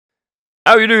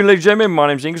How you doing, ladies and gentlemen? My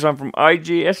name's Ingersoll. I'm from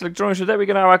IGS Electronics. Today we're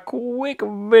gonna have a quick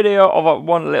video of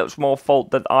one little small fault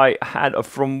that I had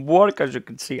from work. As you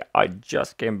can see, I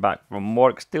just came back from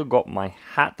work, still got my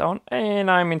hat on, and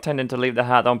I'm intending to leave the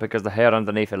hat on because the hair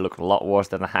underneath it looks a lot worse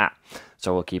than the hat,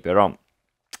 so we'll keep it on.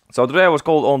 So today I was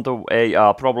called onto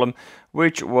a problem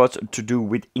which was to do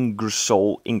with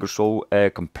Ingersoll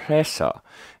compressor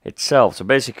itself. So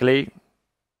basically,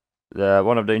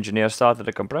 one of the engineers started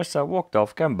the compressor, walked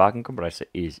off, came back, and compressor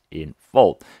is in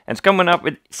fault. And it's coming up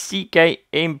with CK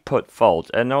input fault.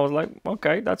 And I was like,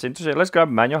 okay, that's interesting. Let's grab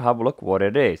manual, have a look what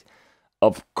it is.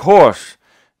 Of course,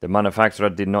 the manufacturer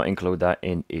did not include that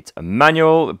in its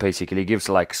manual. It basically gives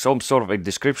like some sort of a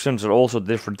descriptions or also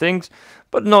different things,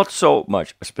 but not so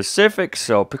much specific.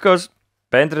 So because at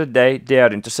the end of the day, they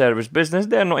are into service business,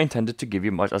 they are not intended to give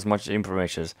you as much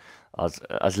information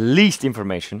as least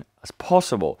information as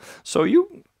possible. So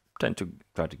you tend to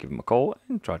try to give them a call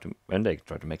and they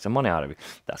try to make some money out of it.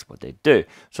 That's what they do.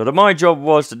 So my job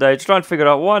was today to try and figure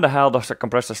out why the hell does the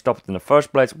compressor stopped in the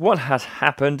first place, what has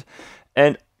happened,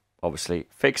 and obviously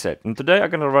fix it. And today I'm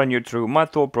going to run you through my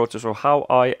thought process of how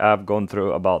I have gone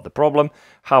through about the problem,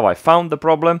 how I found the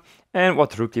problem, and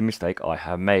what rookie mistake I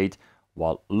have made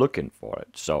while looking for it.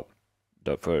 So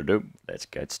without further ado, let's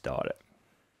get started.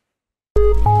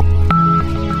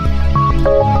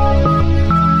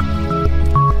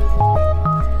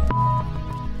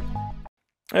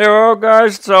 Hello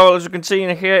guys, so as you can see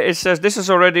in here, it says this has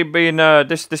already been,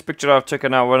 this picture I've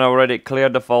taken out when I already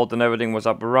cleared the fault and everything was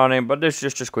up and running, but this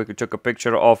just quickly took a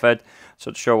picture of it,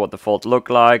 so to show what the fault looked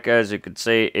like. As you can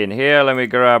see in here, let me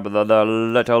grab the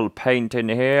little paint in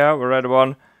here, the red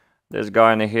one, this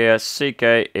guy in here,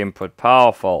 CK input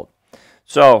power fault.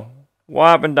 So, what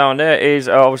happened down there is,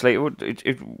 obviously,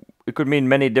 it could mean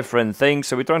many different things,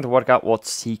 so we're trying to work out what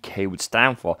CK would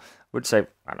stand for. Would say,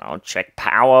 I don't know, check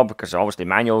power, because obviously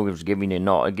manual was giving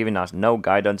us no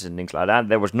guidance and things like that.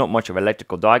 There was not much of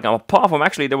electrical diagram, apart from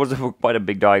actually there was quite a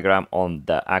big diagram on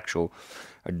the actual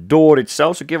door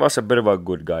itself, so give us a bit of a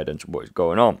good guidance of what is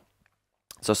going on.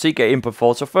 So CK input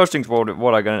fault. So first things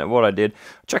what I did,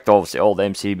 checked obviously all the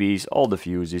MCBs, all the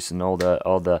fuses, and all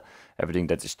the everything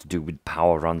that is to do with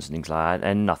power runs and things like that,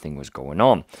 and nothing was going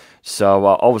on. So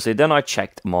obviously then I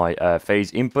checked my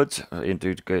phase inputs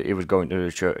into it was going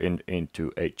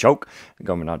into a choke,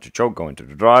 going out to choke, going to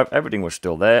the drive. Everything was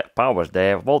still there, power was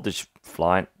there, voltage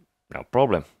flying, no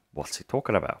problem. What's he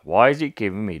talking about? Why is he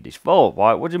giving me this fault?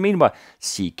 What do you mean by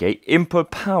CK input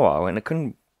power? And I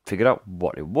couldn't figure out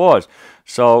what it was.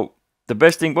 So the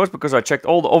best thing was, because I checked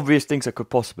all the obvious things I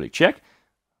could possibly check,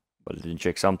 but I didn't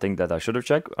check something that I should have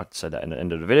checked. I'd say that in the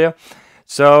end of the video.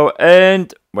 So,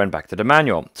 and went back to the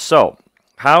manual. So,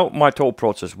 how my thought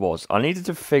process was, I needed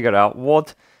to figure out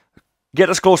get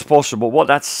as close as possible, what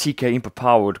that CK input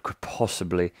power could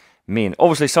possibly mean.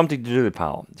 Obviously, something to do with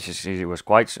power. It was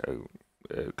quite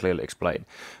clearly explained.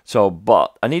 So,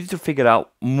 but I needed to figure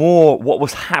out more what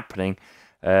was happening,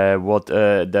 when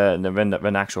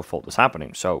the actual fault was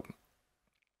happening. So,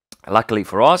 luckily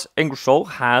for us, Ingersoll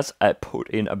has put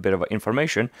in a bit of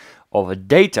information of a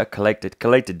data collected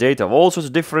data of all sorts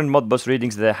of different Modbus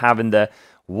readings they have in there,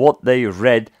 what they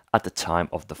read at the time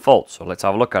of the fault. So let's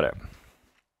have a look at it.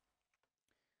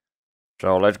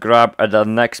 So let's grab the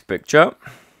next picture,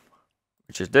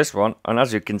 which is this one. And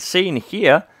as you can see in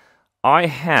here, I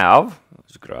have,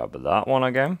 let's grab that one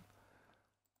again.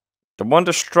 The one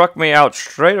that struck me out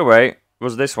straight away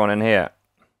was this one in here.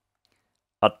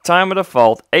 At time of the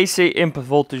fault, AC input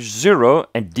voltage 0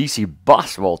 and DC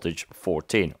bus voltage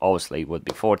 14. Obviously, it would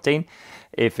be 14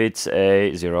 if it's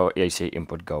a 0 AC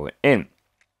input going in.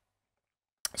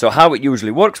 So how it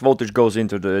usually works, voltage goes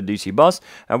into the DC bus,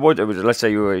 and let's say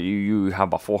you have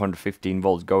about 415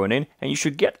 volts going in, and you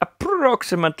should get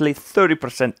approximately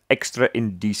 30% extra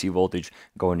in DC voltage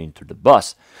going into the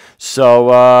bus.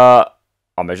 So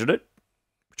I measured it,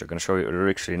 which I'm going to show you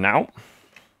actually now.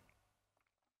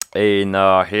 In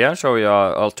here, so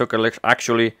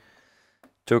actually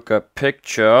took a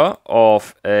picture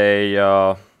of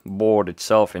a board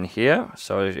itself in here.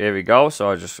 So here we go. So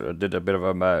I just did a bit of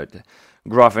a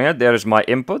graphing it. There is my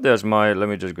input. There's my. Let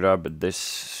me just grab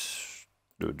this.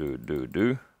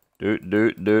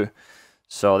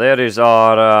 So there is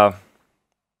our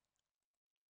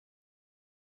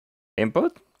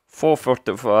input.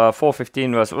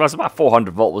 415 was about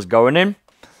 400 volt was going in.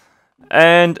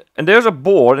 And there's a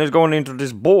board, and it's going into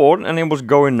this board, and it was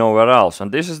going nowhere else.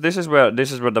 And this is where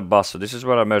the bus. So this is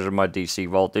where I measure my DC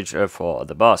voltage for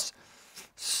the bus.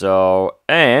 So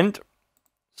let's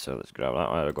grab that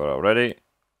one. I got it already.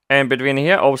 And between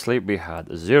here, obviously, we had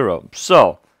 0.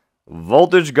 So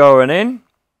voltage going in,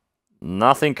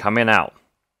 Nothing coming out.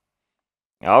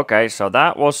 Okay, so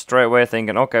that was straight away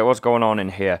thinking, okay, what's going on in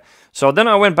here? So then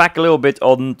I went back a little bit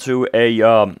onto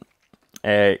a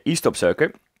e-stop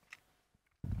circuit.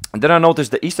 And then I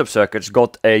noticed the e-stop circuit's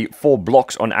got 4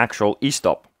 blocks on actual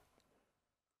e-stop.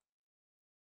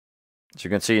 As you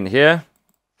can see in here,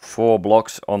 4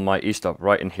 blocks on my e-stop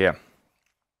right in here.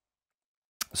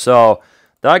 So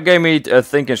that gave me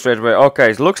thinking straight away,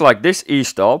 okay, it looks like this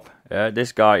e-stop,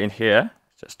 this guy in here,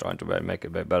 just trying to make it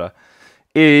a bit better,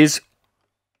 is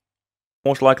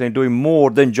most likely doing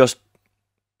more than just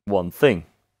one thing,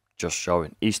 just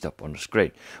showing e-stop on the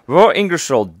screen. What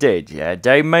Ingersoll did,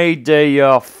 they made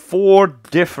 4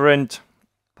 different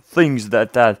things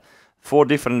that 4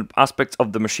 different aspects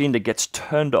of the machine that gets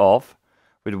turned off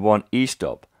with one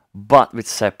e-stop, but with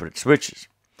separate switches.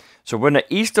 So when the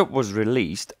e-stop was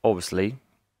released, obviously,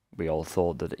 we all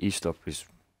thought that the e-stop is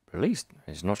released.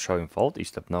 It's not showing fault.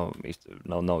 E-stop, no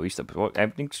e-stop.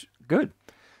 Everything's good.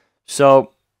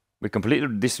 So we completely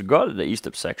disregarded the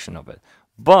e-stop section of it.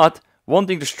 But one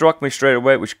thing that struck me straight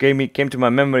away, which came to my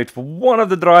memory for one of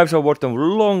the drives I worked on a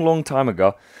long time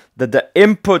ago, that the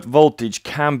input voltage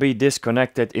can be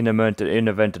disconnected in event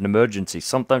of emergency.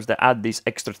 Sometimes they add these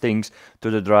extra things to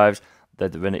the drives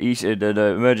that when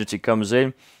the emergency comes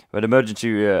in, when the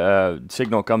emergency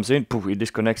signal comes in, poof, it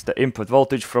disconnects the input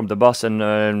voltage from the bus,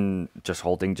 and just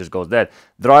whole thing just goes dead.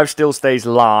 Drive still stays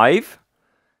live,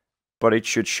 but it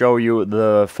should show you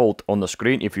the fault on the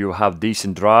screen if you have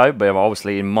decent drive. But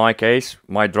obviously in my case,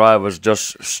 my drive was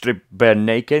just stripped bare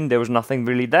naked. There was nothing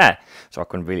really there, so I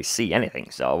couldn't really see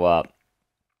anything. So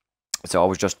I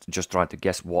was just trying to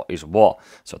guess what is what.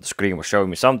 So the screen was showing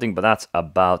me something, but that's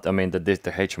about, I mean, the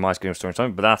HMI screen was showing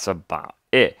something, but that's about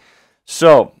it.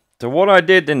 So what I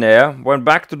did in there, went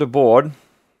back to the board,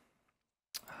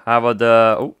 have a,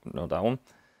 oh, not that one.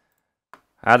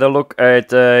 Had a look at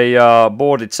the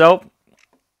board itself,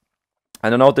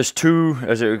 and I noticed 2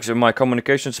 my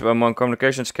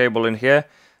communications cable in here.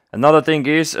 Another thing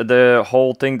is the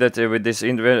whole thing that with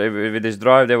this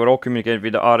drive, they were all communicating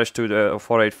with the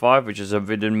RS-485, which is a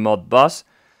within mod bus.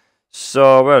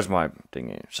 So where's my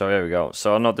thingy? So there we go.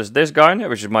 So I noticed this guy in here,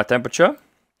 which is my temperature,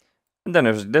 and then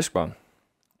there's this one,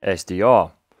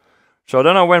 SDR. So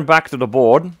then I went back to the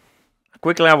board,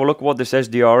 quickly have a look what this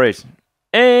SDR is.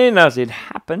 And as it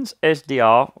happens,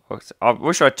 SDR, I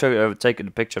wish I took taken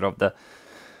a picture of the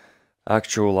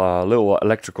actual little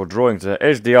electrical drawings. The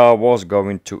SDR was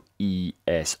going to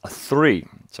ES3.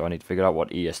 So I need to figure out what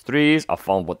ES3 is. I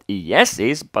found what ES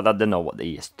is, but I didn't know what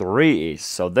the ES3 is.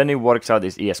 So then it works out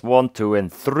as ES1, 2,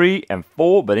 and 3, and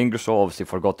 4. But Ingersoll obviously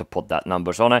forgot to put that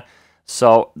numbers on it.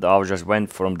 So I just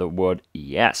went from the word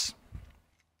ES.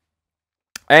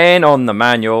 And on the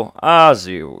manual, as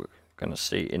you're gonna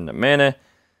see in a minute,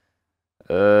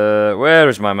 where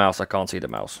is my mouse? I can't see the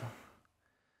mouse.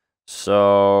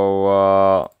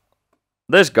 So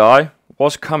this guy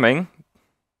was coming.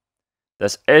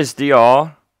 This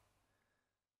SDR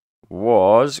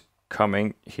was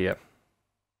coming here.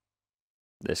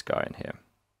 This guy in here.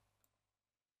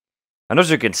 And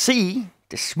as you can see,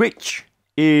 the switch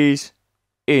is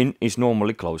in its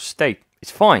normally closed state.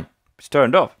 It's fine. It's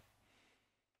turned off.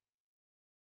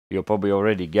 You probably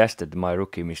already guessed it, my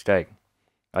rookie mistake.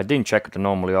 I didn't check the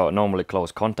normally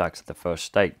closed contacts at the first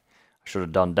state. I should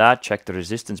have done that, check the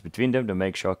resistance between them to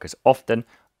make sure, because often,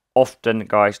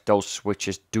 guys, those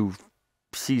switches do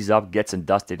seize up, gets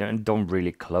dusted, and don't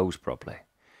really close properly.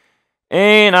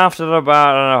 And after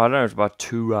about, I don't know, it's about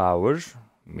 2 hours,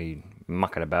 me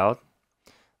mucking about,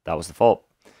 that was the fault.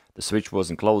 The switch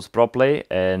wasn't closed properly,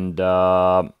 and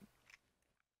the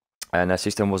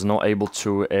system was not able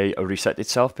to reset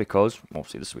itself because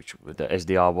obviously the switch with the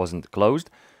SDR wasn't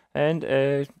closed, and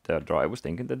the drive was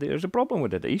thinking that there's a problem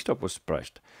with it. The e-stop was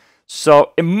pressed.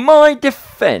 So in my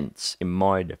defense is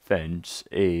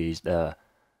if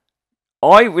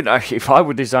I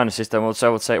would design a system, I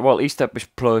would say, well, e-stop is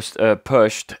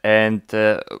pushed and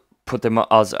put them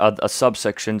as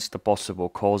subsections the possible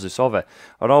causes of it.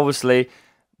 And obviously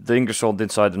the Ingersoll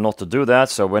decided not to do that,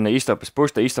 so when the e-stop is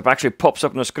pushed, the e-stop actually pops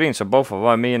up on the screen. So both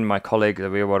of me and my colleague that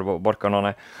we were working on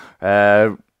it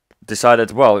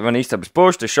decided, well, when e-stop is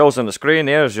pushed, it shows on the screen,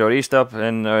 here's your e-stop,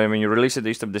 and when you release it, the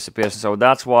e-stop disappears. So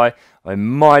that's why, in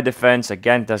my defense,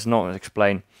 again, does not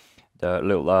explain the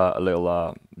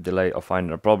little delay of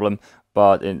finding a problem.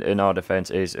 But in our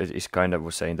defense is kind of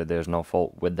was saying that there's no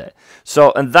fault with that.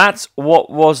 So, and that's what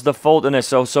was the fault in it.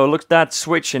 So look, that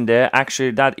switch in there,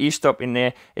 actually that e-stop in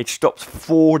there, it stops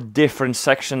 4 different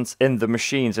sections in the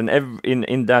machines and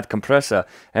in that compressor,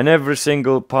 and every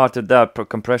single part of that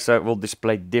compressor will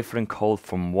display different code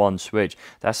from one switch.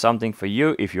 That's something for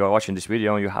you if you are watching this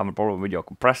video and you have a problem with your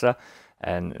compressor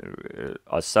and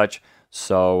as such.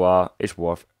 So it's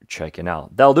worth checking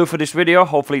out. That'll do for this video.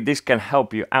 Hopefully this can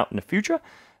help you out in the future,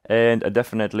 and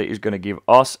definitely is going to give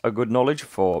us a good knowledge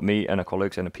for me and the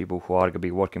colleagues and the people who are going to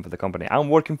be working for the company I'm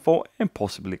working for, and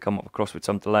possibly come across with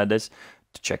something like this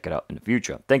to check it out in the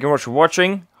future. Thank you very much for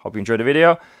watching. Hope you enjoyed the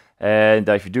video, and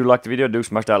if you do like the video, do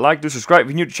smash that like, do subscribe if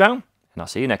you're new to the channel, and I'll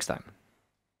see you next time.